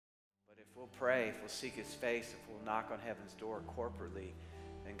we'll pray, if we'll seek his face, if we'll knock on heaven's door corporately,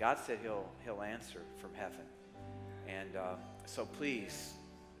 then God said he'll answer from heaven. And so please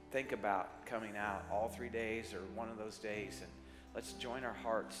think about coming out all 3 days or one of those days, and let's join our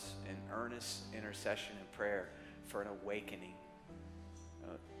hearts in earnest intercession and prayer for an awakening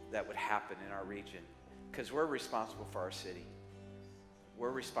that would happen in our region, because we're responsible for our city.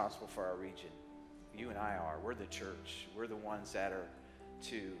 We're responsible for our region. You and I are. We're the church. We're the ones that are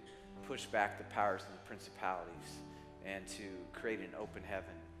to push back the powers and the principalities and to create an open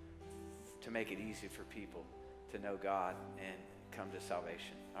heaven, to make it easy for people to know God and come to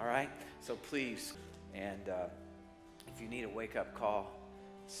salvation. All right? So please, and if you need a wake-up call,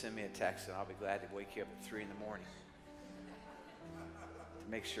 send me a text and I'll be glad to wake you up at 3 in the morning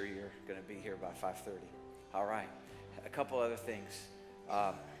to make sure you're going to be here by 5:30. All right. A couple other things.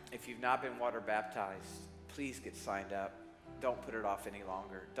 If you've not been water baptized, please get signed up. Don't put it off any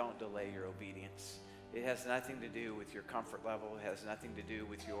longer. Don't delay your obedience. It has nothing to do with your comfort level. It has nothing to do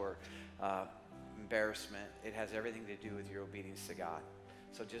with your embarrassment. It has everything to do with your obedience to God.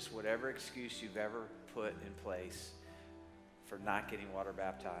 So just whatever excuse you've ever put in place for not getting water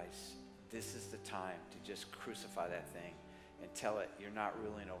baptized, this is the time to just crucify that thing and tell it, you're not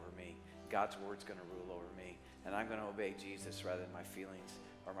ruling over me. God's word's going to rule over me, and I'm going to obey Jesus rather than my feelings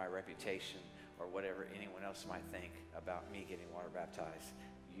or my reputation or whatever anyone else might think about me getting water baptized.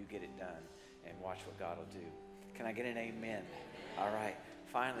 You get it done and watch what God will do. Can I get an amen? All right.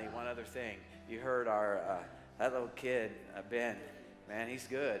 Finally, one other thing. You heard that little kid, Ben. Man, he's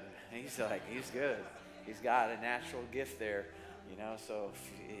good. He's good. He's got a natural gift there, you know. So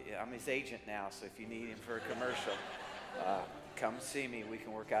I'm his agent now. So if you need him for a commercial, come see me. We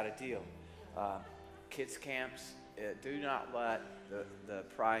can work out a deal. Kids camps, do not let the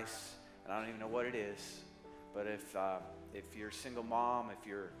price, and I don't even know what it is, but if you're a single mom, if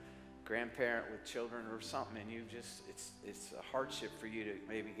you're a grandparent with children or something, and you just, it's a hardship for you to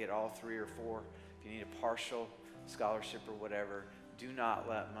maybe get all 3 or 4, if you need a partial scholarship or whatever, do not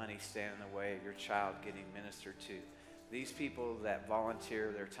let money stand in the way of your child getting ministered to. These people that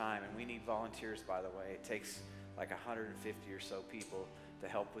volunteer their time, and we need volunteers, by the way. It takes like 150 or so people to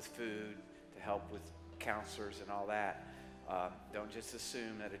help with food, to help with counselors and all that. Don't just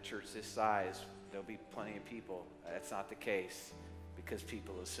assume that a church this size, there'll be plenty of people. That's not the case, because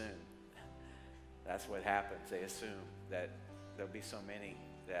people assume. That's what happens. They assume that there'll be so many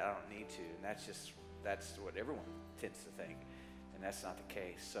that I don't need to. And that's what everyone tends to think. And that's not the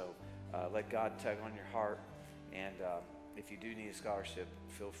case. So let God tug on your heart. And if you do need a scholarship,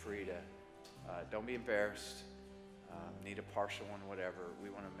 feel free to, don't be embarrassed. Need a partial one, whatever. We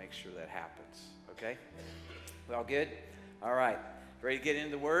want to make sure that happens. Okay? We all good? All right. Ready to get into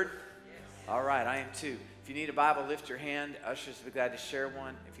the Word? Yes. All right. I am too. If you need a Bible, lift your hand. Ushers will be glad to share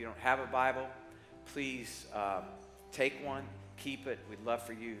one. If you don't have a Bible, please take one. Keep it. We'd love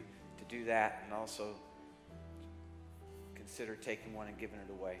for you to do that. And also consider taking one and giving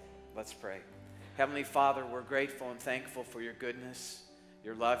it away. Let's pray. Heavenly Father, we're grateful and thankful for your goodness,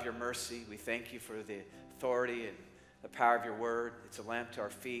 your love, your mercy. We thank you for the authority and the power of your word. It's a lamp to our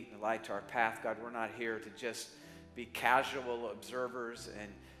feet and a light to our path. God, we're not here to just be casual observers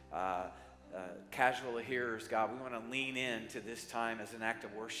and casual hearers, God. We want to lean into this time as an act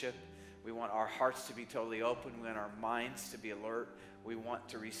of worship. We want our hearts to be totally open. We want our minds to be alert. We want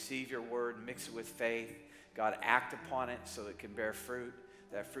to receive your word, mix it with faith. God, act upon it so that it can bear fruit.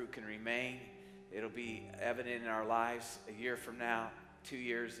 That fruit can remain. It'll be evident in our lives a year from now, 2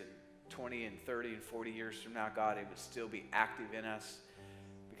 years, and 20 and 30 and 40 years from now. God, it would still be active in us,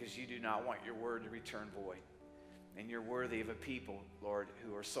 because you do not want your word to return void. And you're worthy of a people, Lord,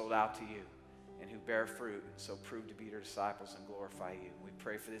 who are sold out to you and who bear fruit, so prove to be your disciples and glorify you. We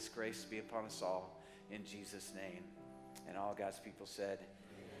pray for this grace to be upon us all in Jesus' name. And all God's people said,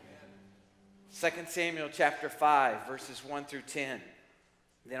 amen. 2 Samuel chapter 5, verses 1 through 10.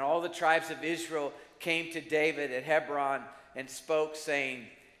 Then all the tribes of Israel came to David at Hebron and spoke, saying,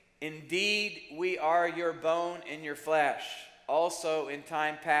 indeed, we are your bone and your flesh. Also, in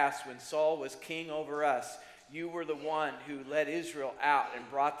time past, when Saul was king over us, you were the one who led Israel out and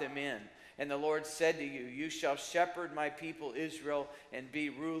brought them in. And the Lord said to you, you shall shepherd my people Israel and be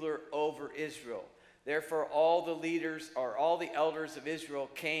ruler over Israel. Therefore, all the elders of Israel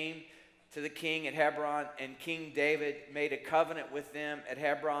came to the king at Hebron, and King David made a covenant with them at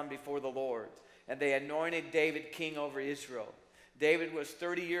Hebron before the Lord. And they anointed David king over Israel. David was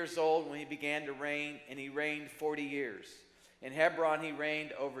 30 years old when he began to reign, and he reigned 40 years. In Hebron he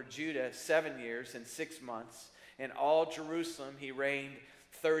reigned over Judah 7 years and 6 months. In all Jerusalem he reigned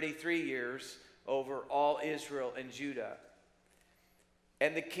 33 years over all Israel and Judah.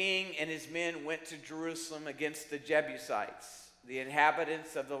 And the king and his men went to Jerusalem against the Jebusites, the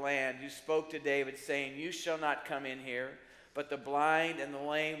inhabitants of the land, who spoke to David, saying, "You shall not come in here, but the blind and the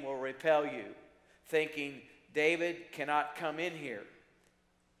lame will repel you," thinking, "David cannot come in here."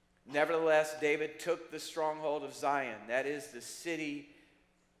 Nevertheless, David took the stronghold of Zion, that is the city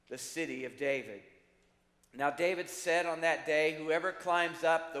of David. Now David said on that day, "Whoever climbs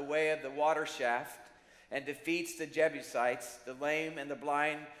up the way of the water shaft and defeats the Jebusites, the lame and the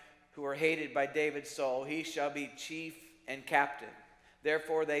blind who are hated by David's soul, he shall be chief and captain."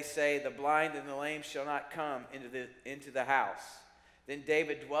 Therefore they say, "The blind and the lame shall not come into the house." Then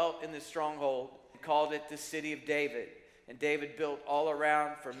David dwelt in the stronghold and called it the city of David. And David built all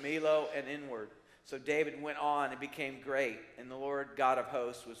around from Millo and inward. So David went on and became great, and the Lord God of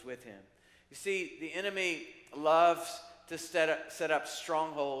hosts was with him. You see, the enemy loves to set up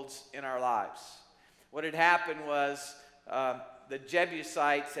strongholds in our lives. What had happened was the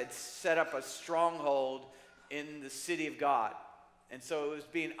Jebusites had set up a stronghold in the city of God. And so it was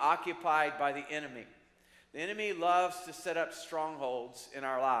being occupied by the enemy. The enemy loves to set up strongholds in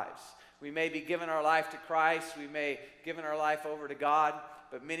our lives. We may be giving our life to Christ. We may given our life over to God.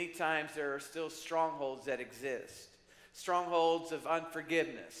 But many times there are still strongholds that exist. Strongholds of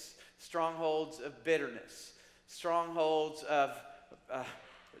unforgiveness. Strongholds of bitterness. Strongholds of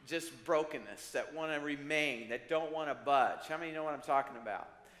just brokenness that want to remain, that don't want to budge. How many know what I'm talking about?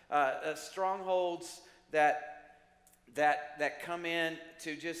 Strongholds that come in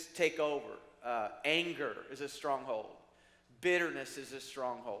to just take over. Anger is a stronghold. Bitterness is a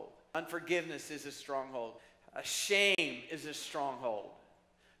stronghold. Unforgiveness is a stronghold. Shame is a stronghold.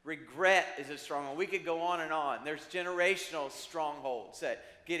 Regret is a stronghold. We could go on and on. There's generational strongholds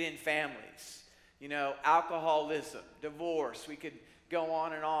that get in families. You know, alcoholism, divorce. We could go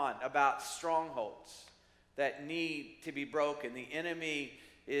on and on about strongholds that need to be broken. The enemy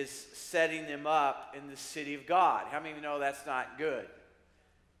is setting them up in the city of God. How many of you know that's not good?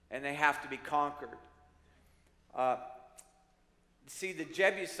 And they have to be conquered. See, the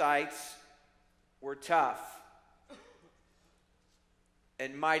Jebusites were tough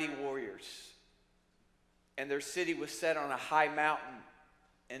and mighty warriors. And their city was set on a high mountain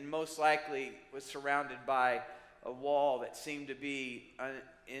and most likely was surrounded by a wall that seemed to be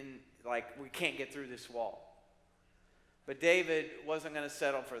we can't get through this wall. But David wasn't going to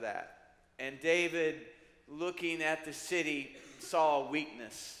settle for that. And David, looking at the city, saw a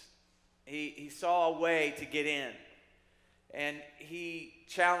weakness. He saw a way to get in. And he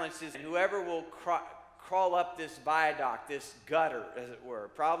challenged whoever will crawl up this viaduct, this gutter, as it were.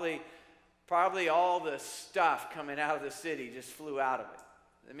 Probably all the stuff coming out of the city just flew out of it.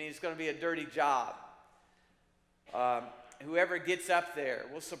 I mean, it's going to be a dirty job. Whoever gets up there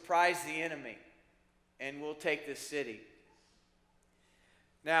will surprise the enemy, and we'll take this city.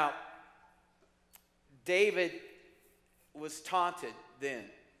 Now, David was taunted then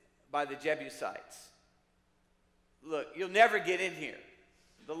by the Jebusites. Look, you'll never get in here.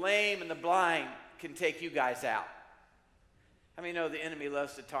 The lame and the blind can take you guys out. How many know the enemy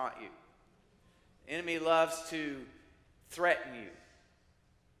loves to taunt you? The enemy loves to threaten you.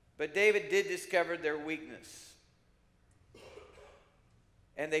 But David did discover their weakness.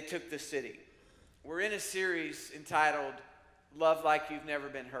 And they took the city. We're in a series entitled, Love Like You've Never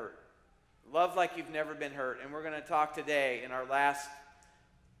Been Hurt. Love Like You've Never Been Hurt. And we're going to talk today in our last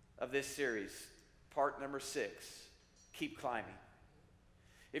of this series, part number 6. Keep climbing.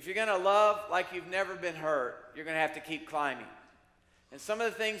 If you're going to love like you've never been hurt, you're going to have to keep climbing. And some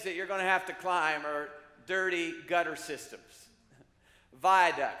of the things that you're going to have to climb are dirty gutter systems,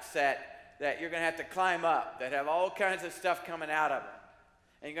 viaducts that you're going to have to climb up that have all kinds of stuff coming out of them.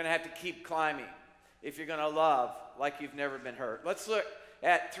 And you're going to have to keep climbing if you're going to love like you've never been hurt. Let's look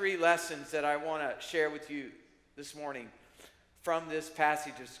at 3 lessons that I want to share with you this morning from this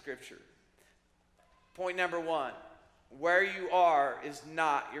passage of Scripture. Point number 1. Where you are is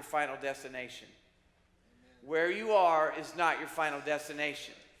not your final destination. Where you are is not your final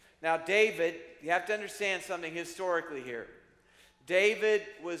destination. Now, David, you have to understand something historically here. David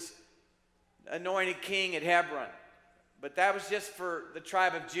was anointed king at Hebron, but that was just for the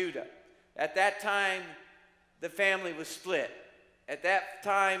tribe of Judah. At that time, the family was split. At that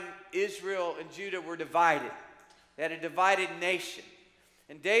time, Israel and Judah were divided. They had a divided nation.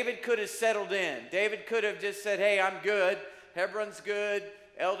 And David could have settled in. David could have just said, hey, I'm good. Hebron's good.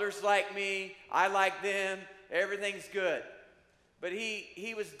 Elders like me. I like them. Everything's good. But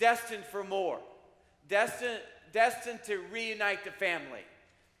he was destined for more. Destined to reunite the family.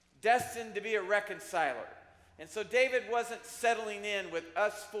 Destined to be a reconciler. And so David wasn't settling in with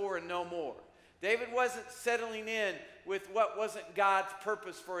us 4 and no more. David wasn't settling in with what wasn't God's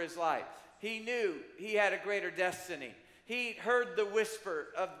purpose for his life. He knew he had a greater destiny. He heard the whisper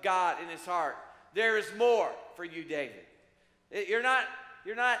of God in his heart. There is more for you, David. You're not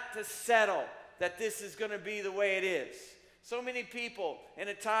to settle that this is going to be the way it is. So many people in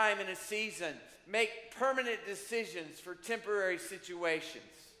a time, in a season, make permanent decisions for temporary situations.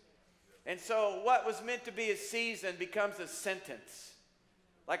 And so what was meant to be a season becomes a sentence.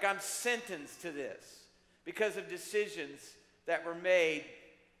 Like I'm sentenced to this because of decisions that were made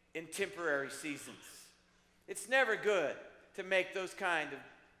in temporary seasons. It's never good to make those kind of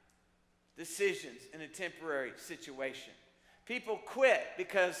decisions in a temporary situation. People quit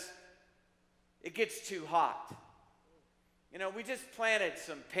because it gets too hot. You know, we just planted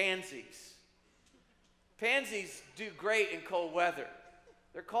some pansies. Pansies do great in cold weather.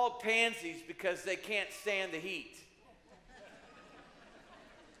 They're called pansies because they can't stand the heat.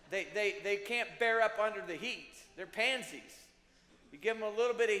 They can't bear up under the heat. They're pansies. You give them a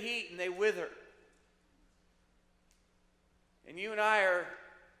little bit of heat and they wither. And you and I are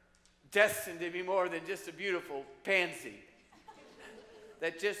destined to be more than just a beautiful pansy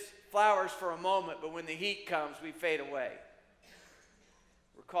that just flowers for a moment, but when the heat comes, we fade away.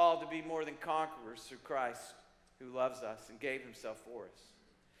 We're called to be more than conquerors through Christ who loves us and gave himself for us.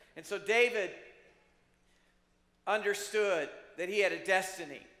 And so David understood that he had a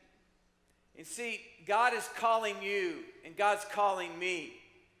destiny. And see, God is calling you and God's calling me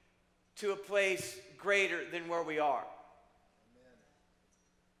to a place greater than where we are.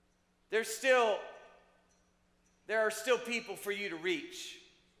 There are still people for you to reach.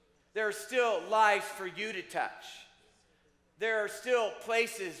 There are still lives for you to touch. There are still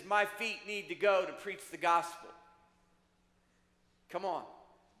places my feet need to go to preach the gospel. Come on.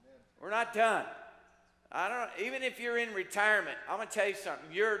 We're not done. Even if you're in retirement, I'm going to tell you something.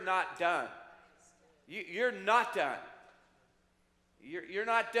 You're not done. You're not done. You're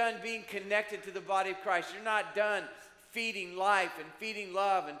not done being connected to the body of Christ. You're not done feeding life and feeding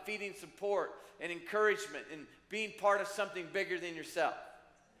love and feeding support and encouragement and being part of something bigger than yourself.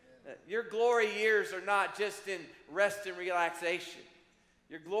 Your glory years are not just in rest and relaxation.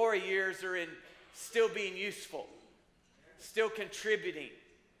 Your glory years are in still being useful, still contributing,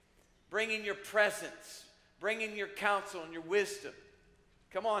 bringing your presence, bringing your counsel and your wisdom.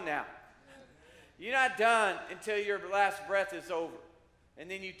 Come on now. You're not done until your last breath is over, and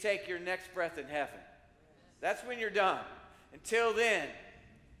then you take your next breath in heaven. That's when you're done. Until then,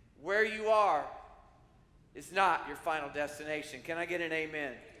 where you are is not your final destination. Can I get an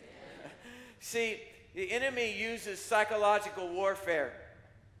amen? See, the enemy uses psychological warfare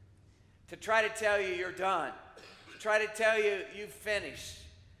to try to tell you you're done, to try to tell you you've finished.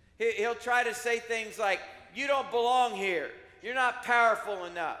 He'll try to say things like, you don't belong here. You're not powerful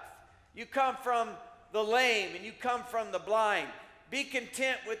enough. You come from the lame and you come from the blind. Be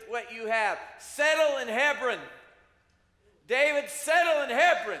content with what you have. Settle in Hebron. David, settle in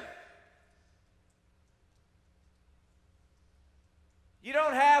Hebron. You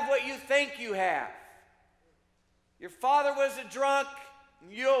don't have what you think you have. Your father was a drunk,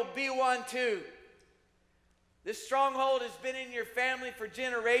 and you'll be one too. This stronghold has been in your family for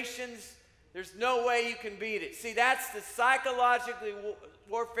generations. There's no way you can beat it. See, that's the psychological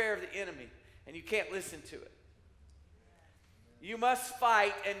warfare of the enemy, and you can't listen to it. You must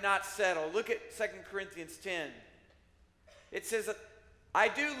fight and not settle. Look at 2 Corinthians 10. It says, I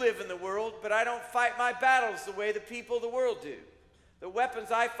do live in the world, but I don't fight my battles the way the people of the world do. The weapons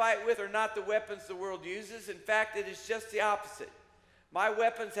I fight with are not the weapons the world uses. In fact, it is just the opposite. My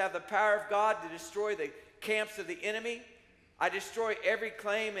weapons have the power of God to destroy the camps of the enemy. I destroy every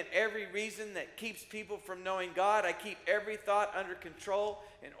claim and every reason that keeps people from knowing God. I keep every thought under control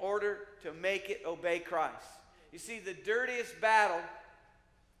in order to make it obey Christ. You see, the dirtiest battle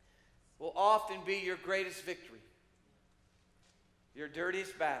will often be your greatest victory. Your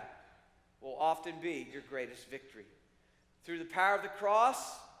dirtiest battle will often be your greatest victory. Through the power of the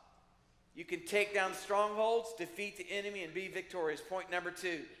cross, you can take down strongholds, defeat the enemy, and be victorious. Point number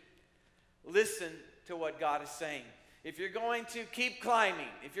 2, listen to what God is saying. If you're going to keep climbing,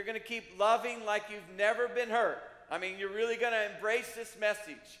 if you're going to keep loving like you've never been hurt, I mean, you're really going to embrace this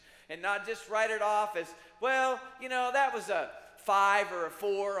message and not just write it off as, well, you know, that was a 5 or a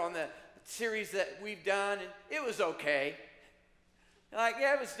 4 on the series that we've done, and it was okay. Like,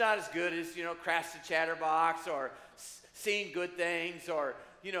 yeah, it was not as good as, you know, Crash the Chatterbox or Seeing Good Things or,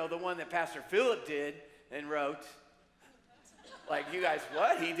 you know, the one that Pastor Phillip did and wrote. Like, you guys,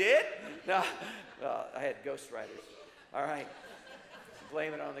 what? He did? No. Well, I had ghostwriters. All right.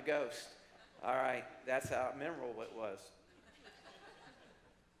 Blame it on the ghost. All right. That's how memorable it was.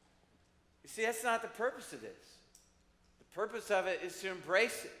 You See, that's not the purpose of this. The purpose of it is to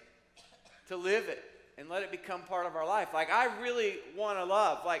embrace it, to live it, and let it become part of our life. Like, I really want to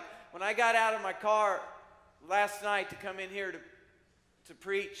love. Like, when I got out of my car last night to come in here to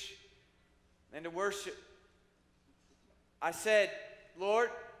preach and to worship, I said, Lord,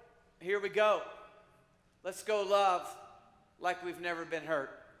 here we go. Let's go love like we've never been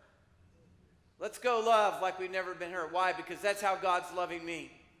hurt. Let's go love like we've never been hurt. Why? Because that's how God's loving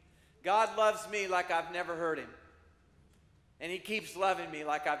me. God loves me like I've never hurt him. And he keeps loving me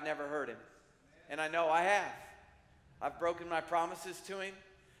like I've never hurt him. And I know I have. I've broken my promises to him.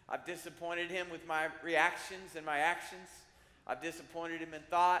 I've disappointed him with my reactions and my actions. I've disappointed him in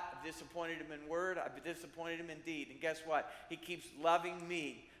thought. I've disappointed him in word. I've disappointed him in deed. And guess what? He keeps loving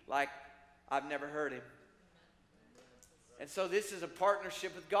me like I've never hurt him. And so this is a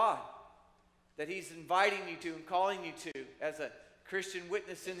partnership with God that he's inviting you to and calling you to as a Christian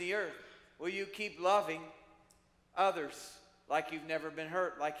witness in the earth. Will you keep loving others like you've never been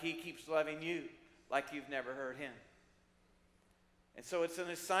hurt, like he keeps loving you like you've never hurt him? And so it's an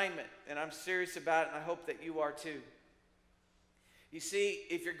assignment, and I'm serious about it, and I hope that you are too. You see,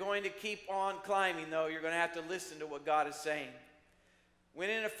 if you're going to keep on climbing, though, you're going to have to listen to what God is saying. When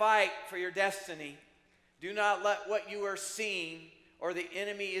in a fight for your destiny, do not let what you are seeing or the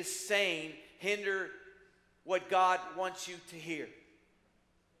enemy is saying hinder what God wants you to hear.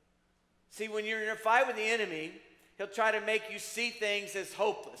 See, when you're in a fight with the enemy, he'll try to make you see things as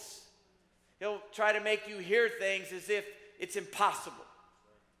hopeless. He'll try to make you hear things as if it's impossible.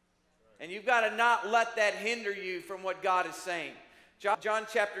 And you've got to not let that hinder you from what God is saying. John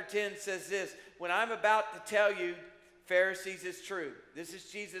chapter 10 says this, when I'm about to tell you, Pharisees, it's true. This is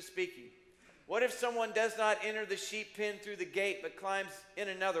Jesus speaking. What if someone does not enter the sheep pen through the gate but climbs in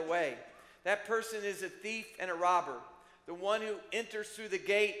another way? That person is a thief and a robber. The one who enters through the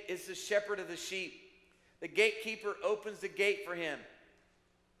gate is the shepherd of the sheep. The gatekeeper opens the gate for him.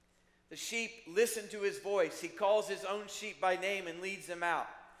 The sheep listen to his voice. He calls his own sheep by name and leads them out.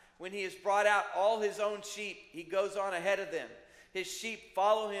 When he has brought out all his own sheep, he goes on ahead of them. His sheep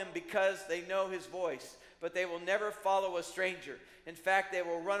follow him because they know his voice, but they will never follow a stranger. In fact, they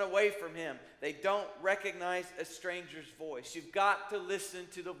will run away from him. They don't recognize a stranger's voice. You've got to listen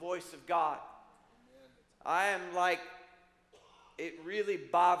to the voice of God. I am like, it really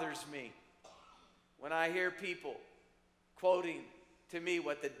bothers me when I hear people quoting to me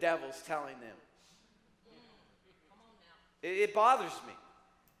what the devil's telling them. It bothers me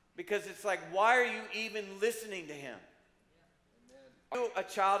because it's like, why are you even listening to him? You're a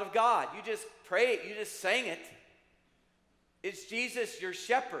child of God. You just pray it. You just sang it. Is Jesus your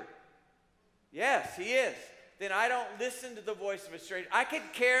shepherd? Yes, he is. Then I don't listen to the voice of a stranger. I could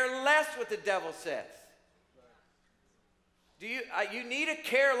care less what the devil says. You need a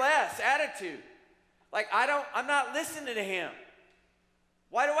care less attitude. Like, I'm not listening to him.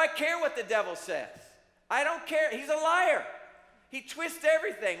 Why do I care what the devil says? I don't care. He's a liar. He twists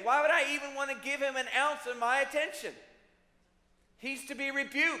everything. Why would I even want to give him an ounce of my attention? He's to be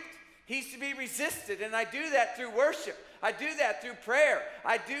rebuked. He's to be resisted. And I do that through worship. I do that through prayer.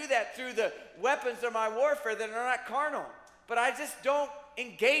 I do that through the weapons of my warfare that are not carnal. But I just don't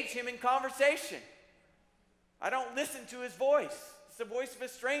engage him in conversation. I don't listen to his voice. It's the voice of a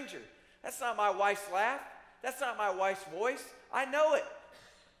stranger. That's not my wife's laugh. That's not my wife's voice. I know it.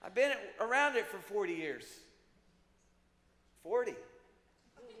 I've been around it for 40 years. 40.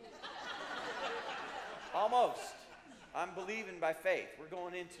 Almost. I'm believing by faith. We're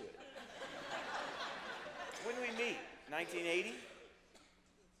going into it. When did we meet? 1980?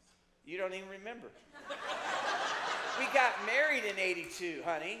 You don't even remember. We got married in 82,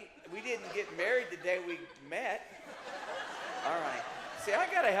 honey. We didn't get married the day we met. All right. See, I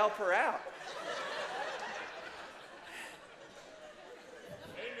got to help her out.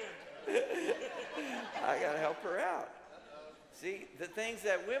 I got to help her out. See, the things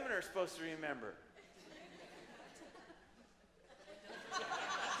that women are supposed to remember.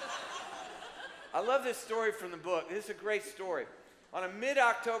 I love this story from the book. This is a great story. On a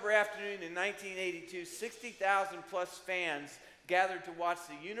mid-October afternoon in 1982, 60,000 plus fans gathered to watch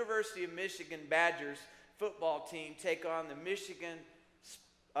the University of Michigan Badgers football team take on the Michigan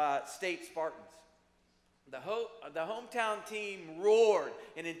State Spartans. The hometown team roared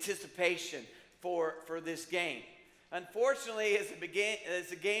in anticipation for this game. Unfortunately, as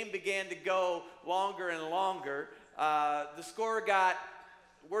the game began to go longer and longer, the score got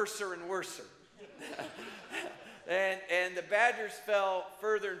worser and worser. and the Badgers fell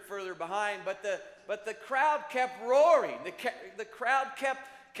further and further behind, but the crowd kept roaring. The crowd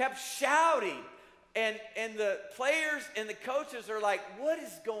kept shouting And the players and the coaches are like, what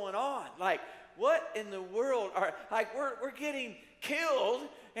is going on? Like, what in the world are, like, we're getting killed,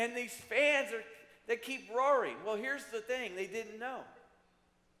 and these fans they keep roaring. Well, here's the thing. They didn't know.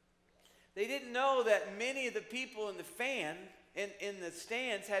 They didn't know that many of the people in the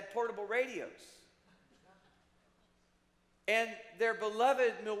stands had portable radios. And their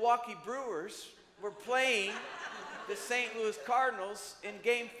beloved Milwaukee Brewers were playing the St. Louis Cardinals in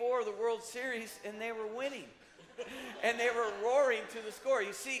Game 4 of the World Series, and they were winning. And they were roaring to the score.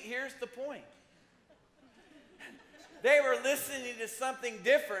 You see, here's the point. They were listening to something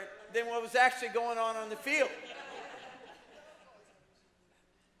different than what was actually going on the field.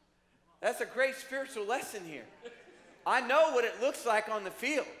 That's a great spiritual lesson here. I know what it looks like on the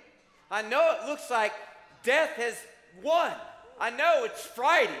field. I know it looks like death has won. I know it's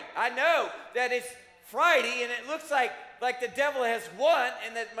Friday. I know that it's Friday, and it looks like the devil has won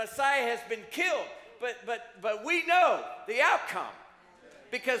and that Messiah has been killed. But we know the outcome.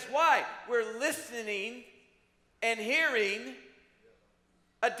 Because why? We're listening and hearing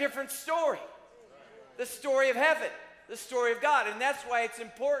a different story. The story of heaven, the story of God. And that's why it's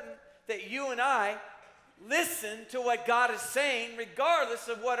important that you and I listen to what God is saying, regardless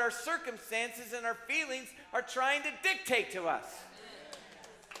of what our circumstances and our feelings are trying to dictate to us.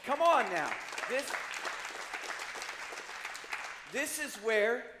 Come on now. This is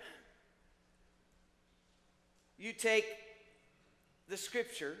where you take the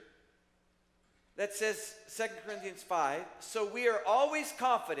scripture that says, 2 Corinthians 5, so we are always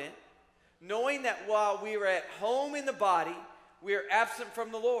confident, knowing that while we are at home in the body, we are absent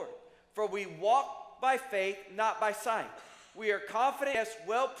from the Lord. For we walk by faith, not by sight. We are confident, yes,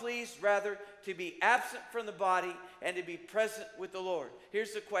 well pleased rather to be absent from the body and to be present with the Lord.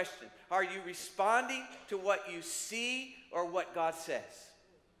 Here's the question. Are you responding to what you see or what God says?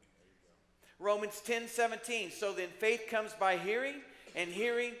 Romans 10:17. So then faith comes by hearing, and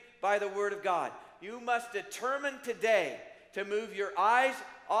hearing by the word of God. You must determine today to move your eyes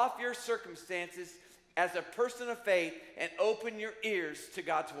off your circumstances as a person of faith and open your ears to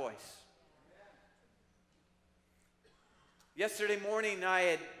God's voice. Yesterday morning, I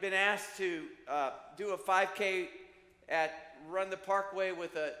had been asked to do a 5K at Run the Parkway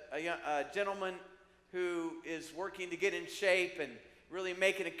with a gentleman who is working to get in shape and really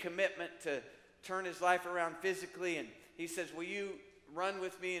making a commitment to turn his life around physically. And he says, will you run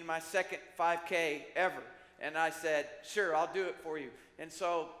with me in my second 5K ever? And I said, sure, I'll do it for you. And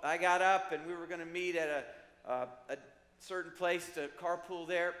so I got up, and we were going to meet at a certain place to carpool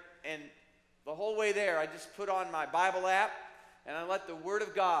there. And the whole way there, I just put on my Bible app, and I let the Word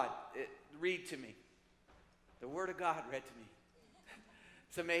of God read to me. The Word of God read to me.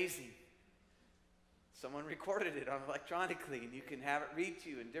 It's amazing. Someone recorded it on electronically, and you can have it read to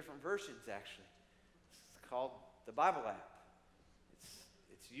you in different versions, actually. It's called the Bible app.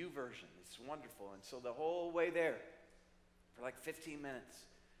 It's YouVersion. It's wonderful. And so the whole way there, for like 15 minutes,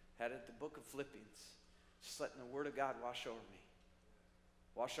 had it the book of Philippians, just letting the Word of God wash over me.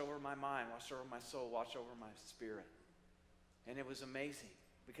 Wash over my mind, wash over my soul, wash over my spirit. And it was amazing.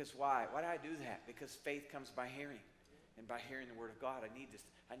 Because why? Why did I do that? Because faith comes by hearing. And by hearing the Word of God, I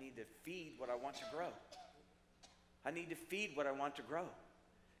need to feed what I want to grow. I need to feed what I want to grow.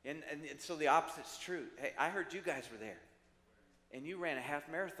 And so the opposite's true. Hey, I heard you guys were there. And you ran a half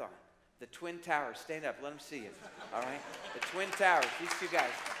marathon. The Twin Towers. Stand up. Let them see you. All right? The Twin Towers. These two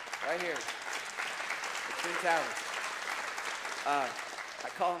guys. Right here. The Twin Towers. I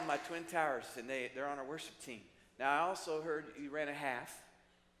call them my Twin Towers, and they're on our worship team. Now, I also heard you ran a half.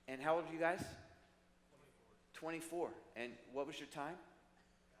 And how old are you guys? 24. And what was your time?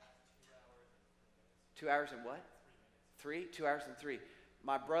 2 hours and what? 3? 2 hours and 3.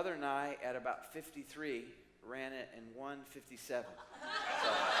 My brother and I, at about 53, ran it in 1:57. So,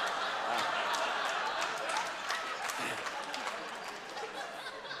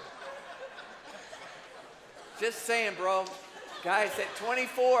 just saying, bro. Guys, at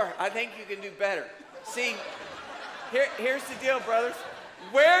 24, I think you can do better. See, here's the deal, brothers.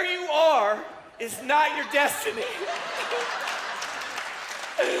 Where you are is not your destiny.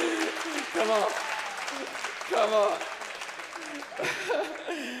 Come on. Come on.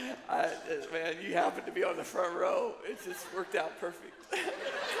 Man, you happen to be on the front row. It just worked out perfect.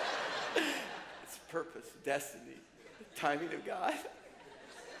 It's purpose, destiny, the timing of God.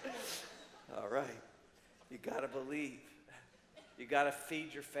 All right. You got to believe. You got to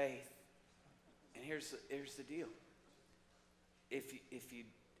feed your faith. And here's the deal. If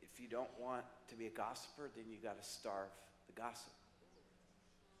you don't want to be a gossiper, then you got to starve the gossip.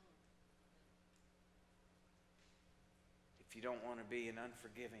 If you don't want to be an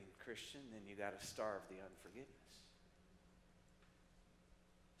unforgiving Christian, then you got to starve the unforgiveness.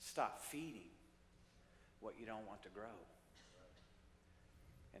 Stop feeding what you don't want to grow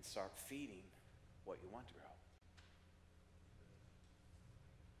and start feeding what you want to grow.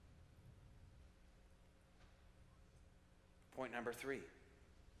 Point number 3.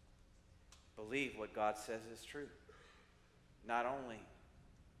 Believe what God says is true. Not only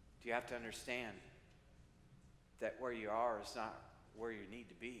do you have to understand that where you are is not where you need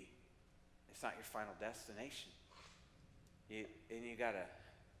to be. It's not your final destination. And you got to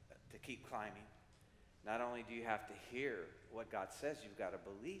keep climbing. Not only do you have to hear what God says, you've got to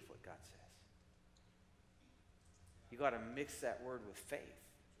believe what God says. You got to mix that word with faith,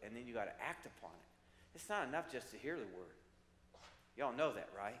 and then you got to act upon it. It's not enough just to hear the word. Y'all know that,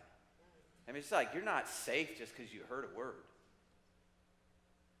 right? I mean, it's like you're not safe just because you heard a word.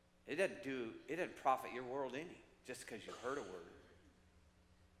 It doesn't profit your world any just because you heard a word.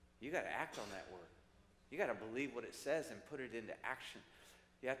 You got to act on that word. You got to believe what it says and put it into action.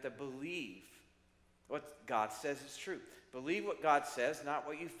 You have to believe what God says is true. Believe what God says, not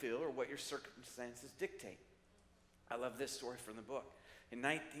what you feel or what your circumstances dictate. I love this story from the book. In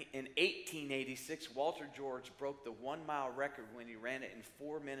 1886, Walter George broke the 1-mile record when he ran it in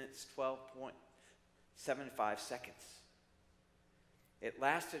 4 minutes, 12.75 seconds. It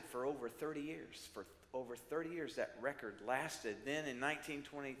lasted for over 30 years. For over 30 years, that record lasted. Then in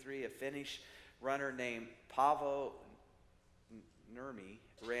 1923, a Finnish runner named Paavo Nurmi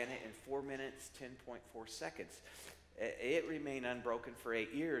ran it in 4 minutes, 10.4 seconds. It remained unbroken for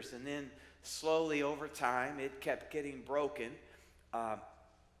 8 years. And then slowly over time, it kept getting broken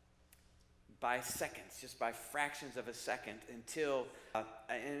by seconds, just by fractions of a second until,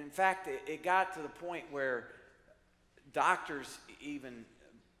 and in fact, it got to the point where doctors even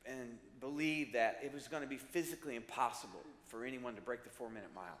believed that it was going to be physically impossible for anyone to break the 4-minute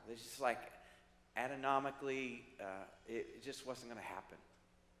mile. It's just like anatomically, it just wasn't going to happen.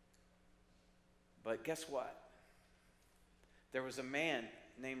 But guess what? There was a man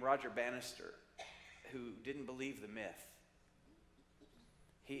named Roger Bannister who didn't believe the myth.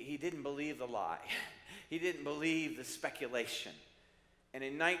 He didn't believe the lie. He didn't believe the speculation. And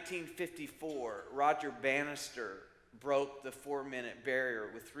in 1954, Roger Bannister broke the 4-minute barrier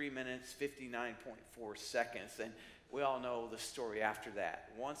with 3 minutes, 59.4 seconds. And we all know the story after that.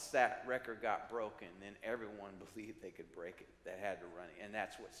 Once that record got broken, then everyone believed they could break it, that had to run it. And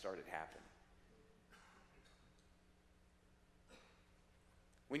that's what started happening.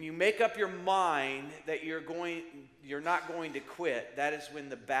 When you make up your mind that you're not going to quit, that is when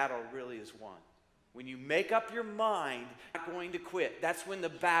the battle really is won. When you make up your mind you're not going to quit, that's when the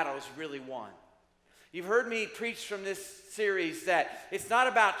battle is really won. You've heard me preach from this series that it's not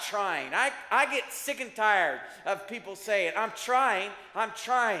about trying. I get sick and tired of people saying, I'm trying.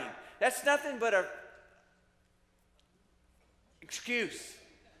 That's nothing but an excuse.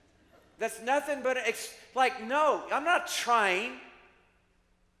 That's nothing but no, I'm not trying.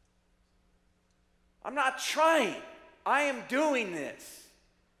 I'm not trying. I am doing this.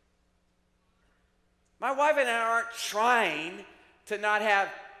 My wife and I aren't trying to not have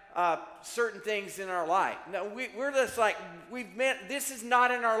certain things in our life. No, we're just like, this is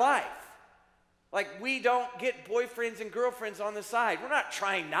not in our life. Like, we don't get boyfriends and girlfriends on the side. We're not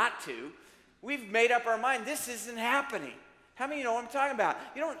trying not to. We've made up our mind. This isn't happening. How many of you know what I'm talking about?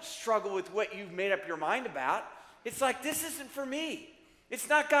 You don't struggle with what you've made up your mind about. It's like, this isn't for me. It's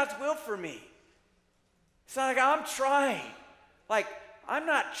not God's will for me. It's not like I'm trying. Like, I'm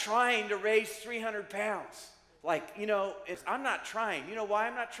not trying to raise 300 pounds. Like, I'm not trying. You know why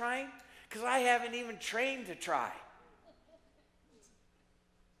I'm not trying? Because I haven't even trained to try.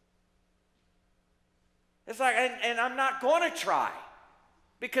 It's like, and I'm not going to try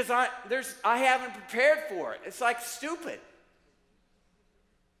because I haven't prepared for it. It's like stupid.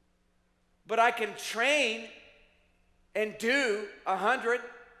 But I can train and do 100,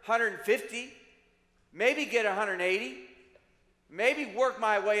 150, maybe get 180, maybe work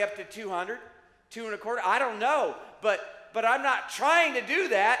my way up to 200, 2.25. I don't know, but I'm not trying to do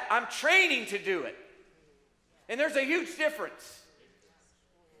that. I'm training to do it. And there's a huge difference.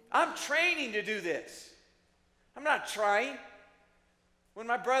 I'm training to do this. I'm not trying. When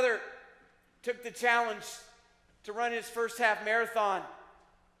my brother took the challenge to run his first half marathon,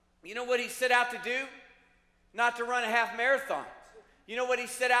 you know what he set out to do? Not to run a half marathon. You know what he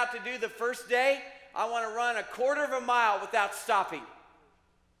set out to do the first day? I want to run 1/4 mile without stopping.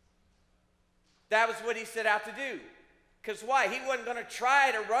 That was what he set out to do. Because why? He wasn't going to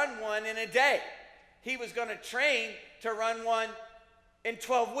try to run one in a day. He was going to train to run one in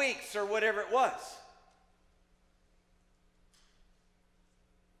 12 weeks or whatever it was.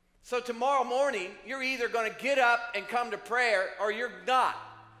 So tomorrow morning, you're either going to get up and come to prayer or you're not.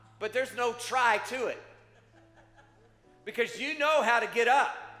 But there's no try to it. Because you know how to get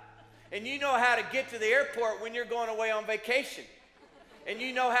up. And you know how to get to the airport when you're going away on vacation. And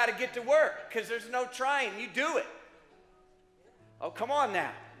you know how to get to work because there's no trying. You do it. Oh, come on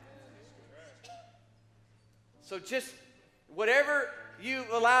now. So just whatever you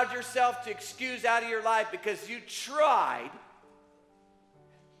allowed yourself to excuse out of your life because you tried,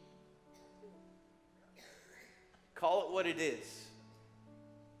 call it what it is.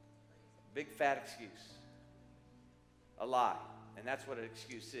 Big fat excuse. A lie. And that's what an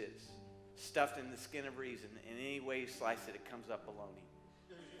excuse is. Stuffed in the skin of reason. In any way you slice it, it comes up baloney.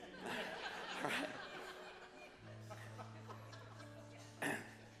 All right.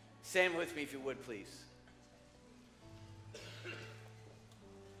 Stand with me if you would, please.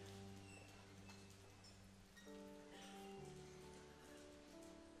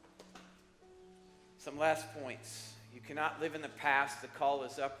 Some last points. You cannot live in the past. The call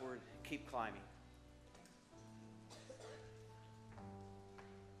is upward. Keep climbing.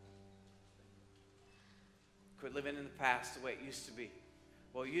 Quit living in the past the way it used to be.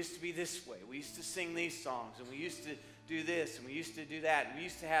 Well, it used to be this way. We used to sing these songs, and we used to do this, and we used to do that, and we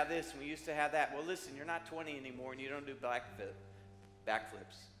used to have this, and we used to have that. Well, listen, you're not 20 anymore, and you don't do backflips.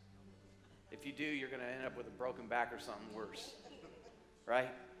 If you do, you're going to end up with a broken back or something worse. Right?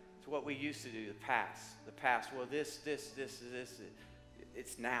 It's what we used to do, the past. The past. Well, this.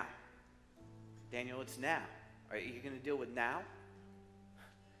 It's now. Daniel, it's now. Are you going to deal with now?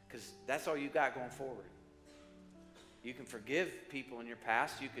 Because that's all you got going forward. You can forgive people in your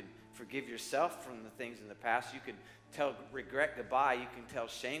past. You can forgive yourself from the things in the past. You can tell regret goodbye. You can tell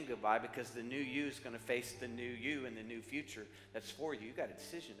shame goodbye because the new you is going to face the new you and the new future that's for you. You've got a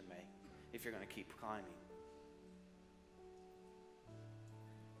decision to make if you're going to keep climbing.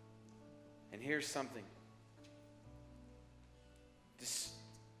 And here's something.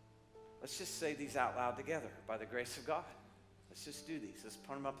 Let's just say these out loud together by the grace of God. Let's just do these. Let's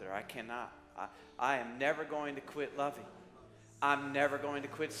put them up there. I cannot. I am never going to quit loving. I'm never going to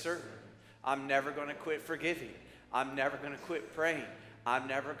quit serving. I'm never going to quit forgiving. I'm never going to quit praying. I'm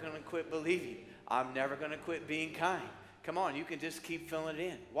never going to quit believing. I'm never going to quit being kind. Come on, you can just keep filling it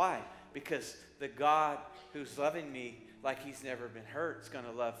in. Why? Because the God who's loving me like he's never been hurt is going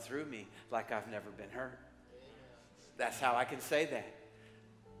to love through me like I've never been hurt. That's how I can say that.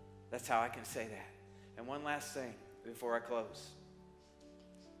 That's how I can say that. And one last thing before I close.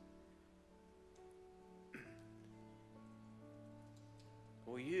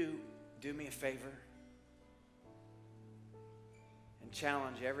 Will you do me a favor and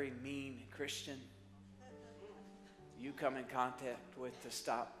challenge every mean Christian you come in contact with to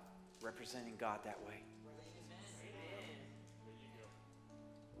stop representing God that way?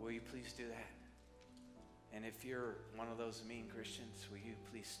 Will you please do that? And if you're one of those mean Christians, will you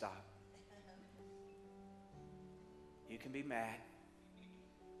please stop? You can be mad.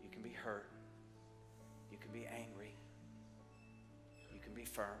 You can be hurt. You can be angry. You can be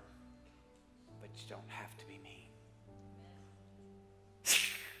firm. But you don't have to be mean.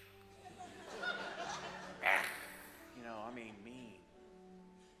 Mean.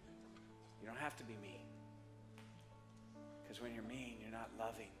 You don't have to be mean. Because when you're mean, you're not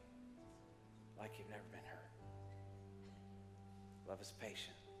loving like you've never been hurt. Love is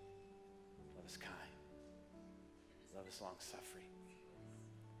patient. Love is kind. Love is long-suffering.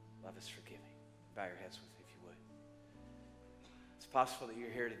 Love is forgiving. Bow your heads with me if you would. It's possible that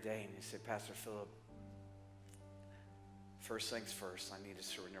you're here today and you say, Pastor Phillip, first things first, I need to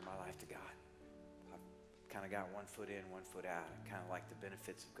surrender my life to God. Kind of got one foot in, one foot out. I kind of like the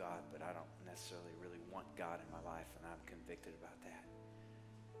benefits of God, but I don't necessarily really want God in my life, and I'm convicted about that.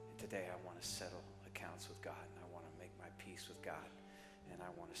 And today I want to settle accounts with God, and I want to make my peace with God, and I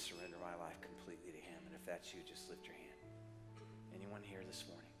want to surrender my life completely to Him. And if that's you, just lift your hand. Anyone here this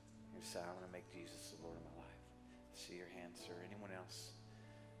morning? You say, I want to make Jesus the Lord of my life. See your hand, sir. Anyone else?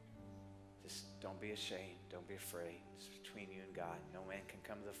 Just don't be ashamed. Don't be afraid. It's between you and God. No man can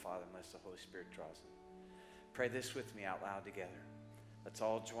come to the Father unless the Holy Spirit draws him. Pray this with me out loud together. Let's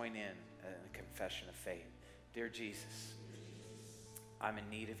all join in a confession of faith. Dear Jesus, I'm in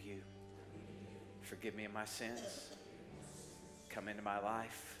need of you. Forgive me of my sins. Come into my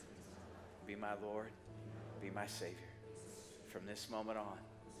life. Be my Lord. Be my Savior. From this moment on,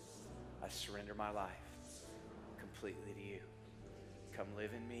 I surrender my life completely to you. Come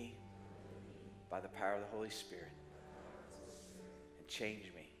live in me by the power of the Holy Spirit and change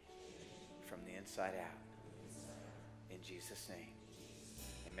me from the inside out. In Jesus' name,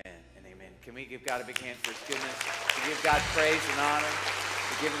 amen and amen. Can we give God a big hand for his goodness? We give God praise and honor.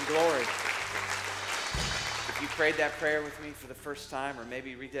 We give him glory. If you prayed that prayer with me for the first time, or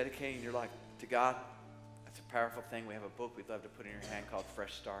maybe rededicating your life to God, that's a powerful thing. We have a book we'd love to put in your hand called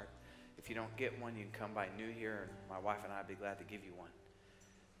Fresh Start. If you don't get one, you can come by new here, and my wife and I would be glad to give you one.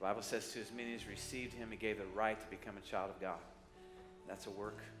 The Bible says, to as many as received him, he gave the right to become a child of God. That's a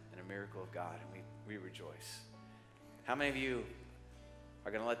work and a miracle of God, and we rejoice. How many of you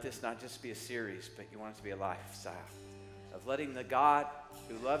are going to let this not just be a series, but you want it to be a lifestyle of letting the God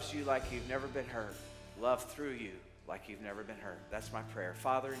who loves you like you've never been hurt love through you like you've never been hurt? That's my prayer.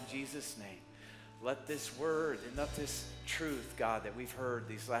 Father, in Jesus' name, let this word and let this truth, God, that we've heard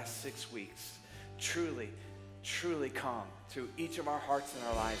these last 6 weeks truly come to each of our hearts and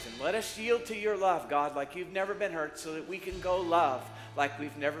our lives. And let us yield to your love, God, like you've never been hurt, so that we can go love like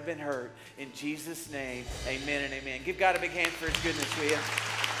we've never been hurt. In Jesus' name, amen and amen. Give God a big hand for his goodness, will you?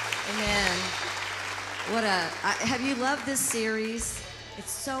 Amen. Have you loved this series? It's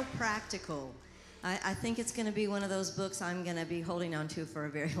so practical. I think it's going to be one of those books I'm going to be holding on to for a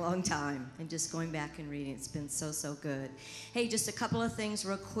very long time and just going back and reading. It's been so good. Hey, just a couple of things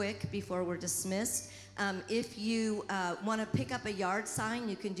real quick before we're dismissed. If you want to pick up a yard sign,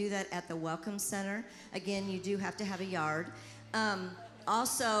 you can do that at the Welcome Center. Again, you do have to have a yard.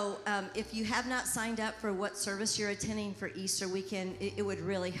 Also, if you have not signed up for what service you're attending for Easter weekend, it would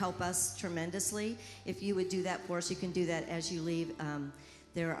really help us tremendously. If you would do that for us, you can do that as you leave.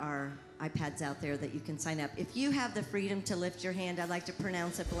 There are iPads out there that you can sign up. If you have the freedom to lift your hand, I'd like to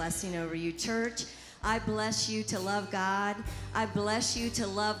pronounce a blessing over you. Church, I bless you to love God. I bless you to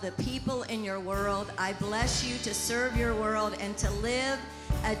love the people in your world. I bless you to serve your world and to live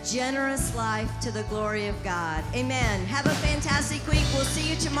a generous life to the glory of God. Amen. Have a fantastic week. We'll see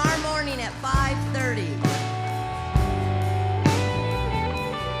you tomorrow morning at 5:30.